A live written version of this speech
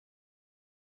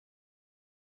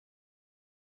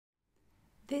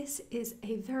This is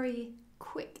a very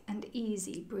quick and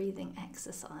easy breathing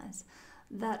exercise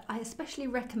that I especially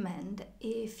recommend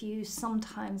if you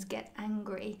sometimes get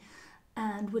angry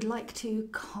and would like to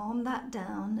calm that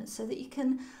down so that you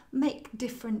can make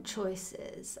different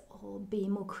choices or be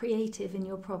more creative in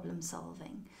your problem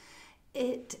solving.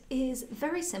 It is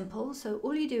very simple, so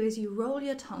all you do is you roll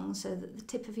your tongue so that the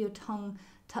tip of your tongue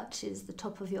touches the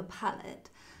top of your palate,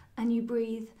 and you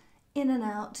breathe in and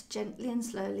out gently and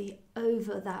slowly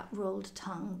over that rolled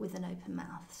tongue with an open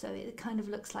mouth. So it kind of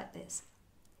looks like this.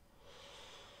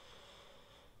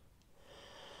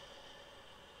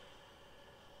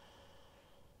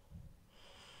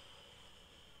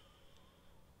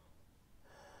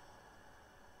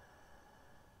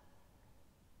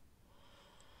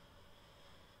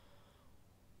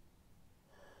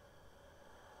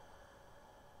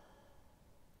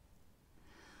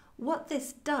 What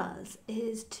this does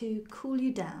is to cool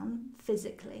you down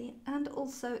physically and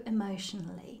also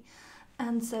emotionally.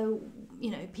 And so,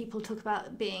 people talk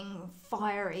about being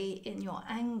fiery in your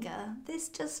anger. This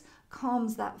just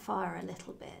calms that fire a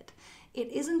little bit.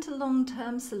 It isn't a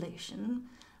long-term solution,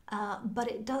 but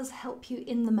it does help you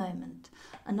in the moment.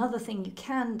 Another thing you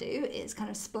can do is kind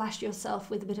of splash yourself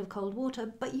with a bit of cold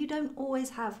water, but you don't always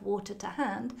have water to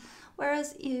hand,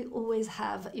 whereas you always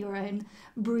have your own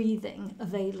breathing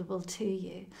available to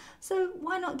you. So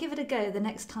why not give it a go the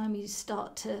next time you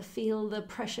start to feel the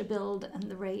pressure build and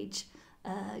the rage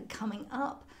coming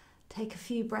up? Take a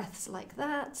few breaths like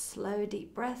that, slow,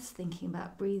 deep breaths, thinking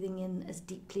about breathing in as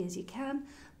deeply as you can,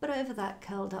 but over that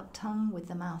curled up tongue with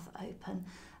the mouth open,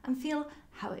 and feel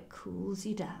how it cools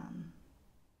you down.